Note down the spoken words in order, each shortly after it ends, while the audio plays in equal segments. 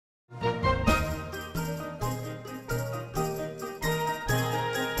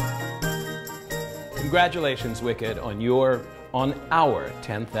Congratulations, Wicked, on our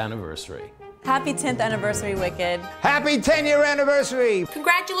 10th anniversary. Happy 10th anniversary, Wicked. Happy 10-year anniversary!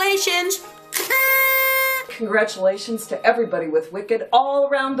 Congratulations! Congratulations to everybody with Wicked all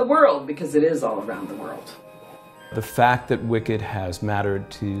around the world, because it is all around the world. The fact that Wicked has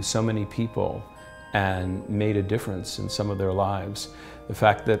mattered to so many people and made a difference in some of their lives, the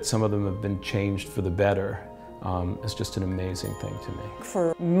fact that some of them have been changed for the better, is just an amazing thing to me.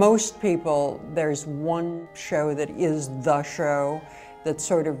 For most people, there's one show that is the show that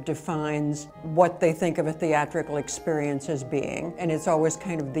sort of defines what they think of a theatrical experience as being. And it's always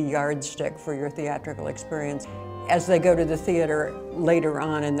kind of the yardstick for your theatrical experience. As they go to the theater later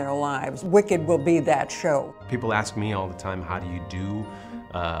on in their lives, Wicked will be that show. People ask me all the time, how do you do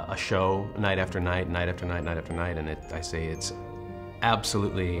a show night after night, night after night, night after night? And I say it's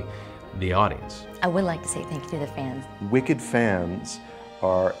absolutely the audience. I would like to say thank you to the fans. Wicked fans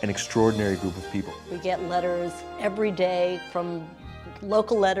are an extraordinary group of people. We get letters every day from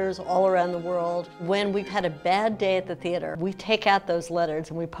local letters all around the world. When we've had a bad day at the theater, we take out those letters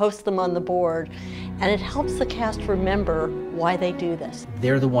and we post them on the board, and it helps the cast remember why they do this.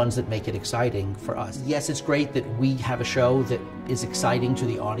 They're the ones that make it exciting for us. Yes, it's great that we have a show that is exciting to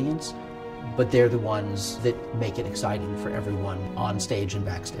the audience, but they're the ones that make it exciting for everyone on stage and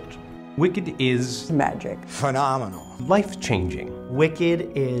backstage. Wicked is magic. Phenomenal. Life-changing.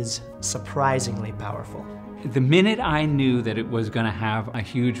 Wicked is surprisingly powerful. The minute I knew that it was going to have a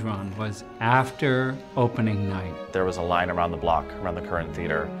huge run was after opening night. There was a line around the block, around the current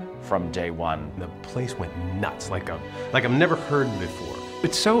theater, from day one. The place went nuts, like I've never heard before.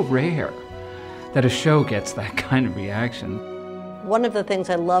 It's so rare that a show gets that kind of reaction. One of the things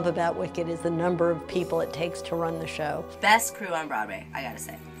I love about Wicked is the number of people it takes to run the show. Best crew on Broadway, I gotta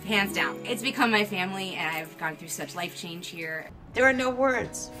say. Hands down. It's become my family, and I've gone through such life change here. There are no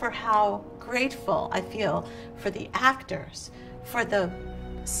words for how grateful I feel for the actors, for the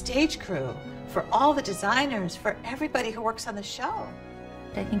stage crew, for all the designers, for everybody who works on the show.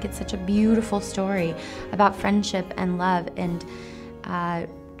 I think it's such a beautiful story about friendship and love and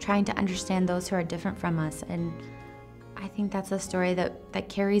trying to understand those who are different from us. And I think that's a story that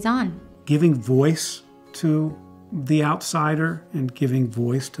carries on. Giving voice to the outsider and giving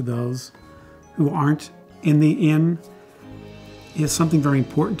voice to those who aren't in the inn is something very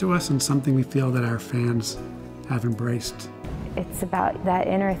important to us and something we feel that our fans have embraced. It's about that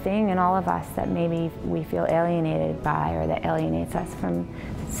inner thing in all of us that maybe we feel alienated by or that alienates us from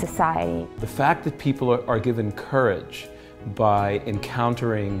society. The fact that people are given courage by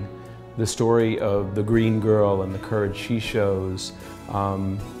encountering the story of the green girl and the courage she shows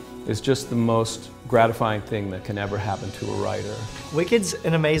is just the most gratifying thing that can ever happen to a writer. Wicked's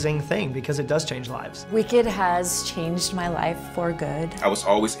an amazing thing because it does change lives. Wicked has changed my life for good. I was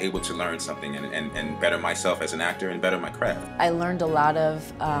always able to learn something and better myself as an actor and better my craft. I learned a lot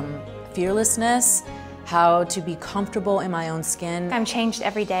of fearlessness, how to be comfortable in my own skin. I'm changed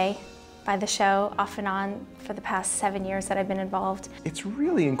every day by the show, off and on, for the past 7 years that I've been involved. It's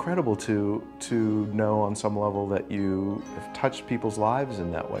really incredible to know on some level that you have touched people's lives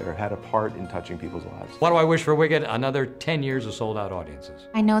in that way or had a part in touching people's lives. What do I wish for Wicked? Another 10 years of sold-out audiences.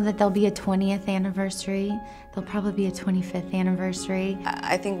 I know that there'll be a 20th anniversary. There'll probably be a 25th anniversary.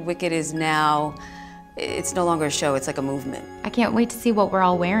 I think Wicked is now, it's no longer a show, it's like a movement. I can't wait to see what we're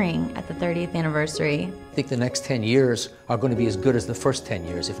all wearing at the 30th anniversary. I think the next 10 years are going to be as good as the first 10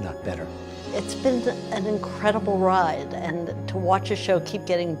 years, if not better. It's been an incredible ride, and to watch a show keep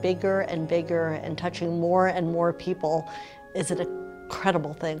getting bigger and bigger and touching more and more people is an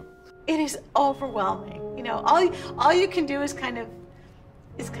incredible thing. It is overwhelming. You know, all you can do is kind of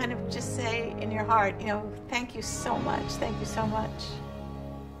just say in your heart, you know, thank you so much, thank you so much.